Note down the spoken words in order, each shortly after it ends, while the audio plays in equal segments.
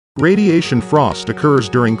Radiation frost occurs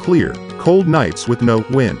during clear, cold nights with no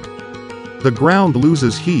wind. The ground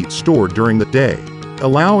loses heat stored during the day,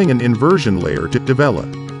 allowing an inversion layer to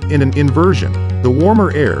develop. In an inversion, the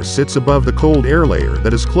warmer air sits above the cold air layer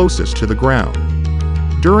that is closest to the ground.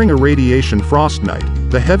 During a radiation frost night,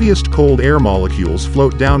 the heaviest cold air molecules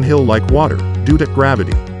float downhill like water, due to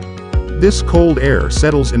gravity. This cold air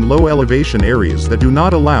settles in low elevation areas that do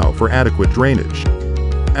not allow for adequate drainage.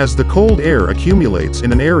 As the cold air accumulates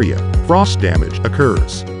in an area, frost damage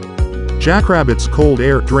occurs. Jackrabbit's cold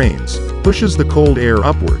air drains, pushes the cold air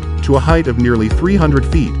upward, to a height of nearly 300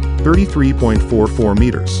 feet, 33.44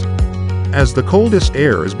 meters. As the coldest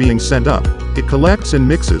air is being sent up, it collects and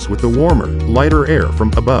mixes with the warmer, lighter air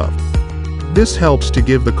from above. This helps to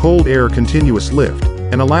give the cold air continuous lift,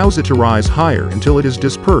 and allows it to rise higher until it is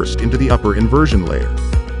dispersed into the upper inversion layer.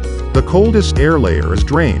 The coldest air layer is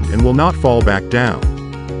drained and will not fall back down.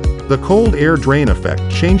 The cold air drain effect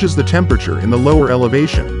changes the temperature in the lower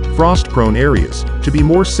elevation, frost-prone areas, to be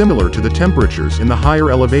more similar to the temperatures in the higher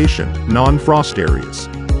elevation, non-frost areas.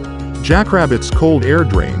 Jackrabbit's cold air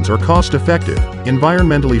drains are cost-effective,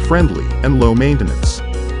 environmentally friendly, and low maintenance.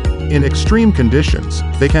 In extreme conditions,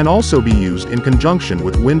 they can also be used in conjunction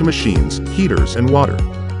with wind machines, heaters, and water.